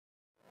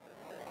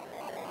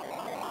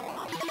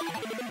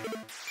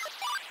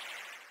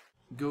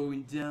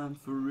going down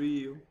for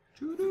real.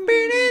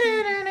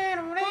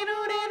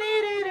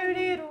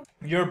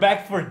 You're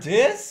back for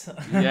this?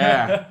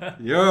 Yeah.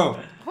 Yo.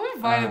 Who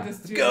invited this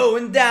to?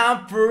 Going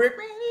down for it.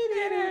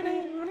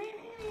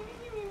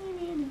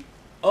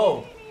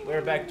 Oh,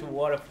 we're back to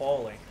water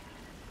falling.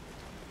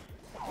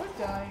 We're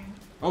dying.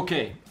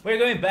 Okay. We're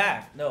going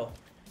back. No.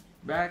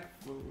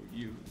 Back for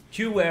you.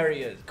 2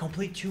 areas.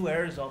 Complete 2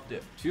 areas of the...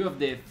 2 of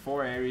the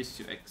 4 areas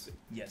to exit.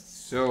 Yes.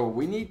 So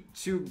we need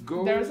to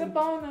go... There's a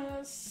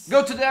bonus.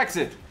 Go to the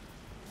exit.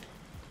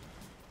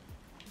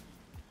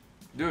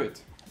 Do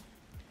it.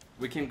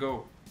 We can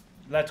go.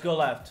 Let's go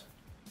left.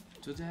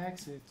 To the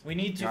exit. We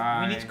need to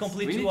Guys,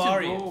 complete we 2 need to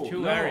areas. go.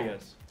 2 No.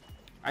 areas.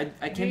 I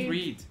can't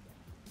read.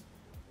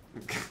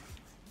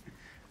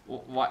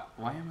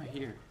 Why am I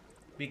here?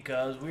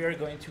 Because we are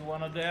going to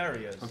one of the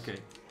areas. Okay,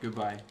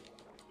 goodbye.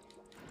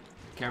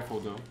 Careful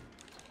though.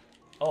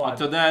 Oh, Up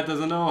to that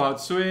doesn't know how to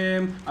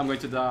swim. I'm going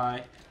to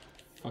die.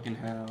 Fucking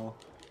hell.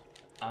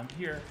 I'm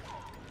here.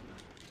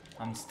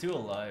 I'm still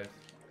alive.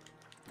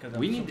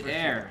 We need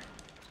air.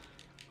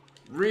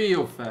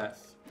 Real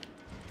fast.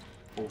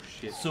 Oh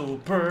shit.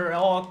 Super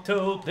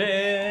Octo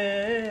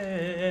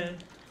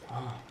Dead.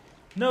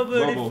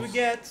 Nobody Bubbles.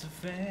 forgets a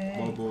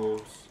thing.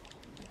 Bubbles.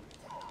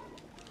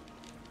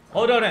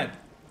 Hold on it.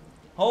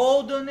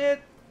 Hold on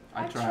it.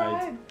 I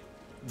tried.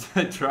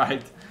 I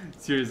tried.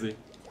 Seriously.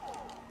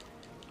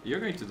 You're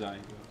going to die.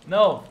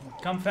 No,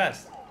 come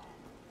fast.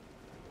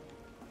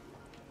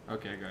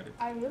 Okay, I got it.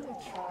 I really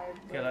tried.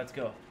 Okay, let's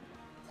go.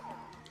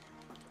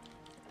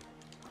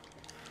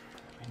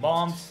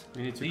 Bombs.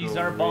 We need to These go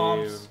are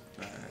bombs.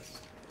 real fast.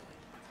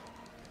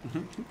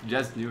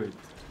 Just knew it.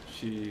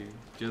 She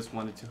just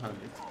wanted to hug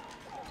it.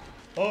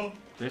 Oh,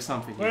 There's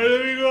something where here.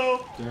 do we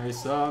go?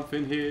 There's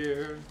something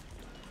here.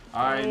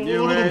 I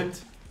knew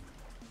it.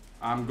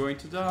 I'm going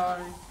to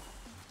die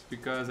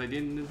because I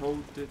didn't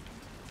hold it.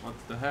 What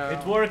the hell?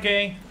 It's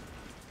working.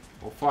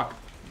 Oh fuck.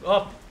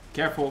 Up,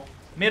 Careful.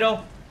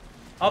 middle,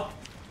 up.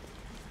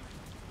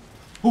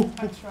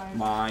 I tried.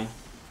 Mine.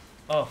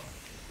 Oh,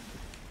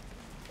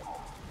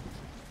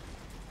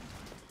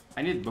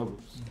 I need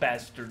bubbles.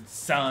 bastard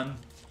son.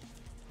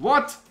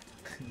 What?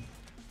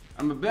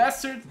 I'm a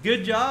bastard?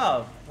 Good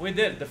job. We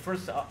did. The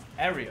first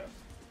area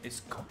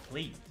is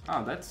complete.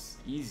 Oh, that's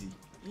easy.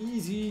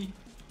 Easy.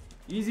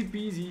 Easy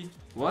peasy.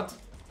 What?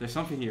 There's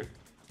something here.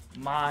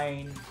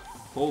 Mine.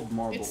 Cold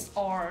marble. It's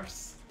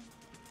ours.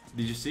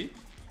 Did you see?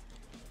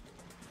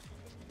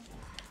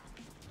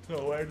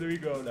 So where do we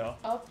go now?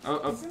 Up. Oh,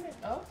 up. Isn't it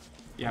up?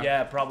 Yeah.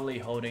 Yeah, probably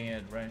holding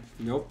it, right?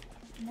 Nope.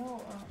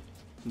 No.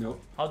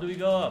 Nope. How do we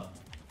go up?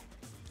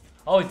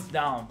 Oh, it's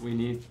down. We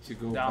need to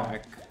go Down.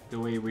 back the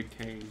way we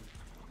came.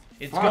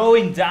 It's Fuck.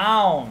 going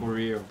down. For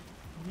real.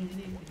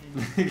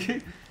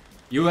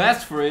 You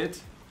asked for it.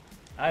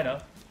 I know.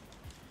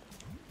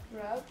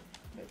 Grab.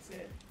 That's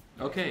it.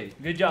 Okay.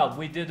 Good job.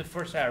 We did the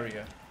first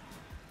area.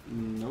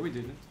 No, we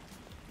didn't.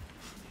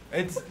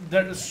 It's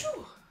there's.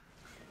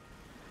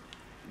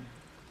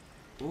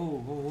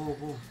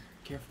 Oh.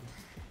 Careful.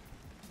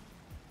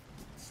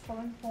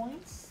 Storing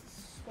points.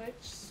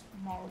 Switch.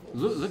 Marbles.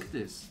 Look at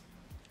this.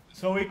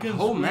 So we A can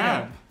whole swim.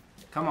 map.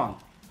 Come on.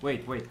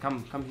 Wait.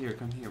 Come here.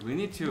 We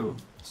need to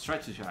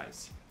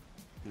strategize.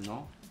 You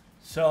know?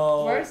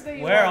 So Where's the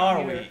where UI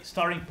are here? we?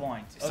 Starting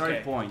point. Starting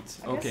Okay. point.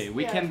 I Okay, guess-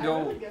 we yeah, can I go.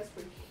 really guess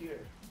we're here.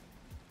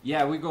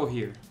 Yeah, we go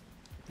here.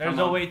 There's Come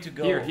no on. way to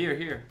go.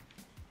 Here.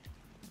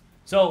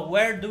 So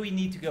where do we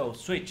need to go?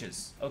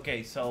 Switches.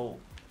 Okay, so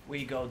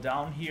we go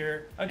down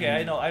here. Okay,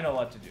 I know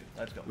what to do.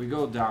 Let's go. We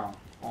go down.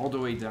 All the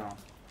way down.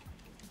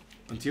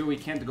 Until we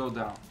can't go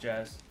down.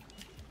 Jazz.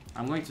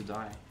 I'm going to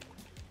die.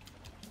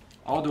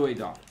 All the way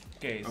down.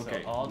 Okay, so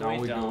Okay, all the now way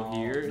we go down.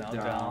 here, now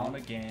down.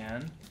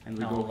 again. And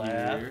we Now go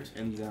here left.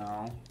 and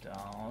down.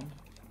 Down.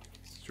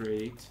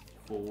 Straight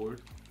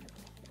forward.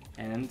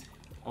 And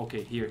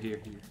okay, here.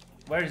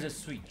 Where is the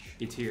switch?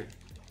 It's here.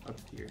 Up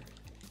here.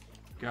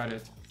 Got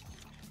it.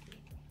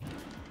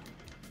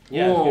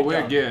 Yeah, Whoa, good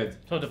we're job. good.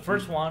 So the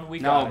first one we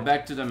Now got.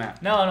 back to the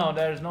map. No,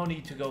 there's no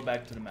need to go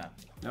back to the map.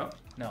 No?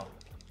 No.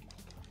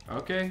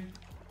 Okay.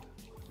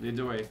 Lead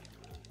the way.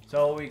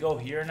 So we go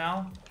here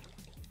now.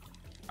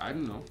 I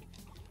don't know.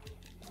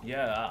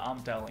 Yeah, I'm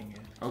telling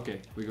you.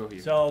 Okay, we go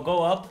here. So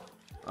go up.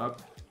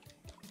 Up.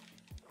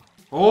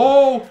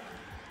 Oh!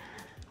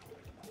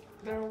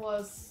 There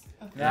was.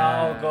 A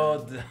Now Yeah.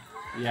 go.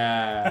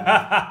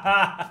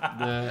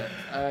 Yeah.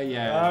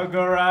 Yeah. Now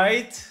go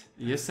right.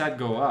 You said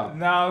go up.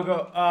 Now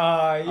go.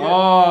 Yeah.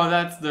 Oh,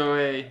 that's the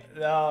way.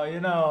 No, you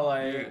know,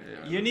 like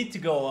Yeah. you need to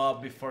go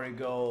up before you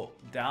go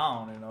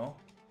down. You know.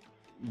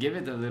 Give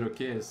it a little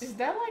kiss. Is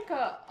that like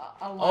a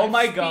Oh live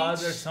my God,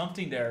 speech? there's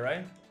something there,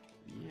 right?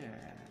 Yeah.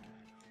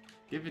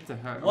 Give it a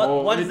hug. What-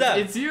 Oh, what is that?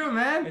 It's you,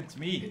 man. It's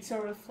me. It's a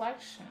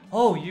reflection.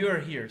 Oh, you're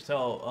here.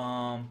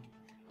 So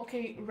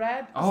Okay,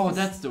 red. is Oh, the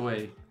that's the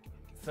way.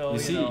 so You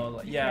see? know,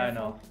 like, Be yeah, I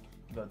careful. know.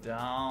 Go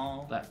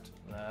down, Left.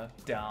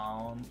 left,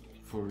 down,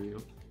 For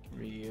real.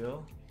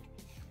 real,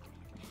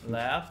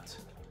 left,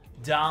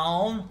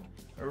 down,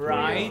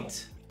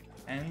 right,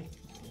 and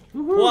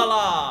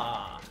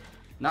voila!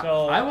 Now,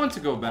 So, I want to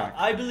go back.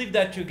 I believe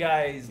that you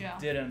guys Yeah.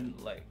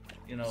 didn't like,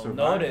 you know, Survive?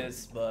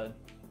 notice, but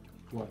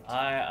What?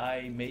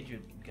 I made you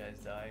guys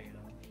die. You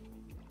know,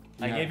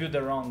 I Yeah. gave you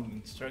the wrong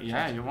instructions.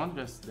 Yeah, you want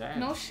just that.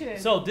 No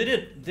shit. So did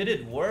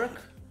it work?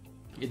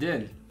 It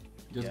did.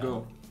 Just Yeah.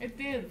 go. It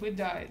did. We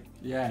died.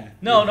 Yeah.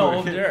 No, it no, worked.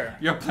 over there.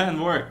 Your plan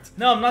worked.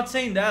 No, I'm not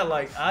saying that.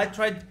 Like I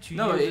tried to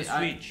No, use the I-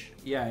 switch.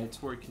 Yeah,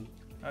 it's working.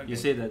 Okay. You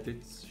say that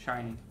it's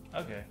shining.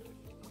 Okay.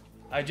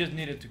 I just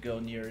needed to go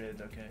near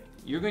it. Okay.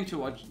 You're going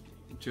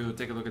to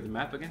take a look at the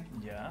map again?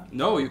 Yeah,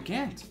 No, you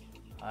can't.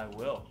 I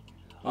will.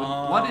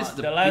 What is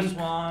the last pink-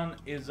 one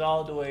is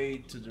all the way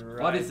to the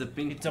right. What is the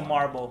pink It's a one?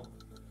 marble.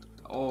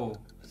 Oh,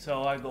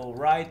 So I go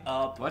right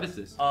up, what is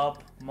this?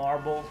 up,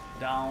 marble,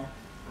 down,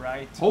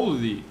 right.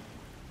 Holy.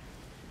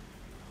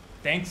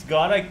 Thanks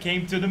God I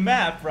came to the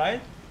map,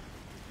 right?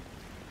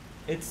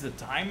 It's the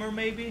timer,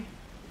 maybe?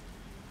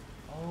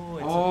 Oh,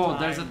 it's Oh, a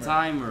there's a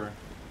timer.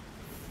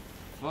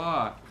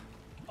 Fuck.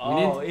 We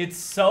Oh, need- it's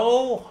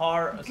so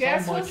hard.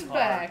 Guess so much who's hard.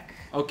 back?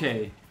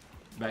 Okay.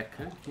 Back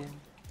again.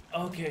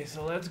 Okay,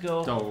 so let's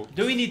go. So-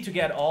 Do we need to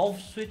get all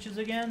switches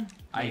again?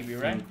 I Maybe,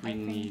 think right? we I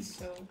need. think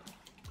so.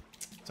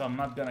 So I'm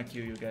not gonna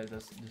kill you guys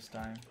this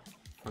time.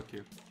 Fuck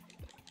you.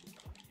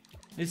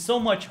 It's so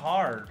much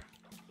hard.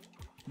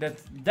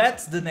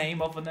 That's the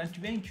name of an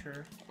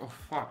adventure. Oh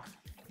fuck.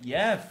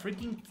 Yeah,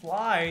 freaking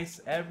flies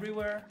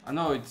everywhere. I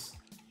know it's.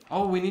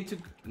 Oh, we need to.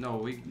 No,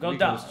 we Go we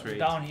down, go straight.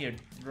 down here,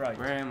 right.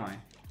 Where am I?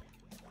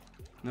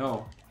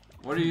 No.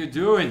 What are you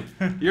doing?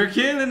 You're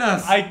killing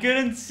us. I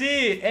couldn't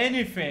see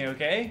anything.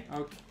 Okay.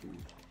 Okay.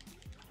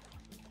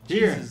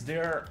 Here. Jesus,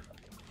 there.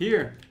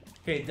 Here.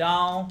 Okay,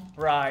 down,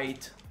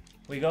 right.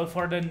 We go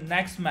for the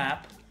next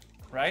map,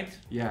 right?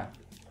 Yeah.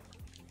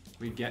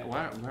 We get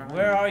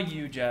Where are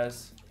you,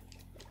 Jazz?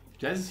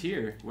 Jazz is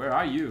here. Where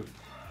are you?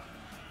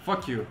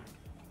 Fuck you.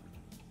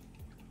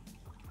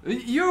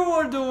 You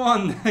were the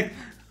one.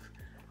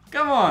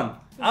 Come on.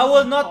 I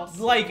was not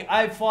Impossible. like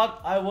I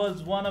thought I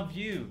was one of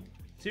you.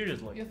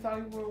 Seriously. You thought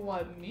you were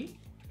what, me?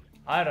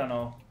 I don't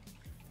know.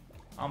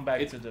 I'm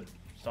back to the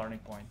starting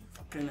point.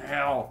 Fucking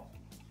hell.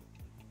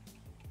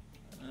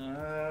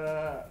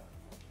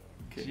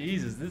 Okay.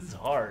 Jesus, this is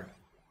hard.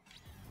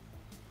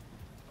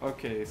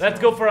 Okay. Let's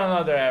so- go for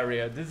another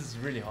area. This is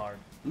really hard.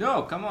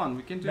 No, come on.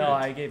 We can do No, it.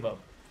 I gave up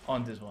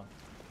on this one.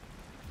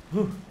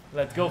 Whew.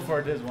 Let's go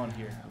for this one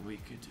here. We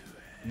could do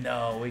it.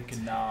 No, we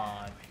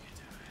cannot.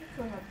 You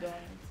could have done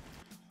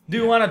it. Do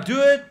you want to do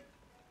it?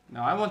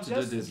 No, I want to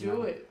Just do this do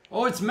now. it.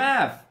 Oh, it's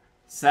math.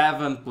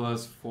 7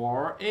 plus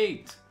 4,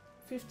 8.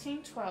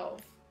 15, 12.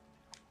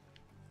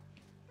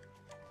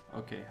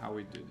 Okay, how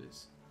we do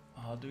this?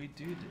 How do we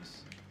do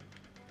this?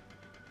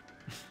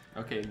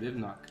 Okay, live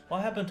knock.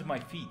 What happened to my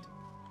feet?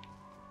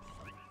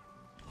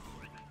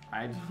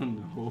 I don't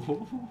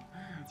know.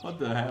 What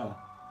the hell?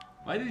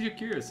 Why did you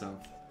kill yourself?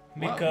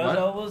 Because What?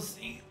 I was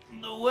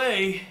in the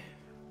way.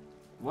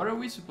 What are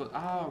we supposed?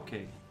 Oh,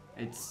 okay.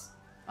 It's.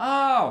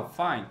 Oh,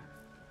 fine.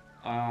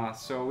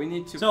 So we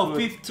need to So put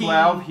 15,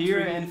 12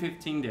 here 3. and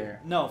 15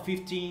 there. No,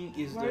 15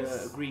 is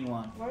Where's- the green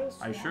one. Where is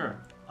Are you one? sure?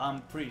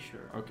 I'm pretty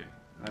sure. Okay,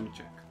 let me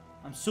check.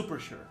 I'm super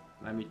sure.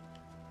 Let me.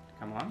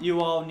 Come on.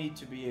 You all need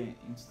to be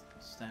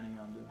standing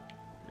on the.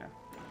 Yeah.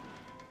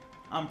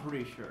 I'm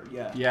pretty sure.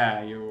 Yeah.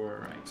 Yeah, you were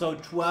right. So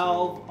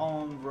 12 So-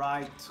 on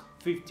right,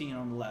 15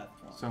 on the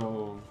left. One.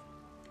 So.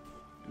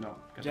 No.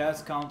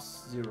 Jazz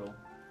counts 0.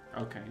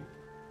 Okay.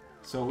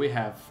 So we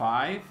have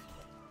 5,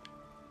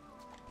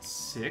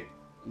 6,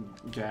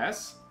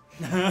 Jazz,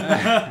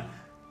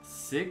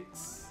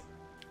 6.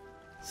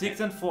 6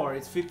 and 4,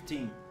 it's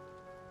 15.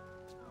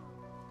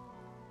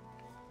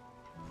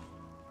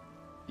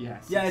 Yeah.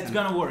 Yeah, it's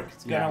gonna work.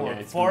 It's Yeah, gonna yeah, work.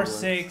 it's 4, gonna work.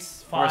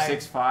 6, 4, 5,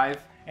 6, 5,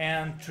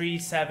 and 3,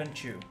 7,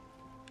 2.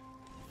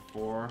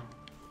 4.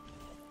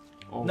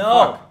 Oh,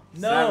 No, fuck.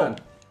 no. 7.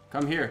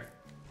 Come here,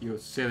 you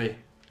silly.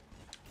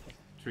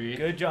 3,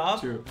 Good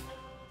job. 2.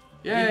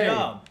 Good Yay!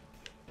 job.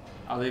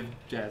 I'll leave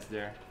Jazz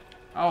there.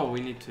 Oh,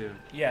 we need to.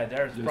 Yeah,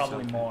 there's Do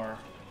probably something. more.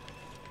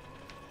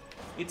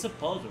 It's a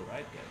puzzle,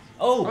 right, guys?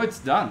 Oh, Oh, it's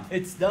done.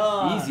 it's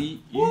done.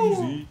 Easy, Woo.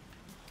 easy.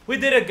 We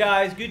did it,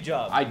 guys. Good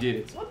job. I did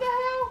it. What the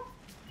hell?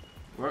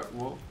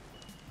 Whoa.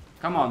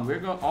 Come on,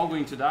 we're all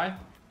going to die.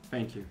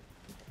 Thank you.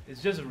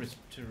 It's just to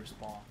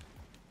respawn.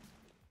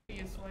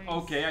 Yes, ways.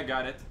 Okay, I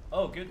got it.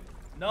 Oh, good.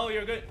 No,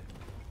 you're good.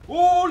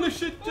 Holy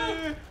shit!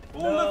 No,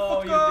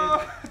 Holy you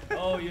fucker! did.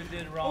 Oh, you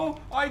did wrong.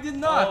 Oh, I did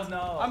not. Oh,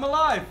 no. I'm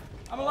alive.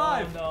 I'm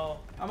alive. Oh, no.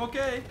 I'm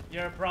okay.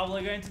 You're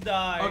probably going to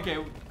die. Okay,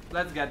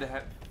 let's get the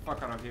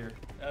fuck out of here.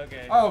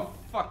 Okay. Oh,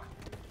 fuck.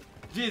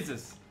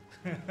 Jesus.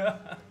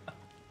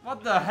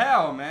 What the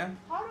hell, man?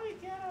 How do we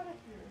get out of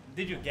here?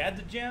 Did you get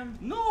the gem?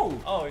 No.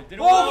 Oh, you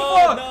didn't. Oh,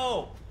 Oh, fuck.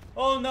 no.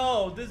 Oh,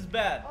 no. This is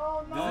bad.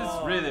 Oh no. This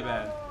is really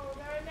bad.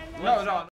 No, no, no, No, no.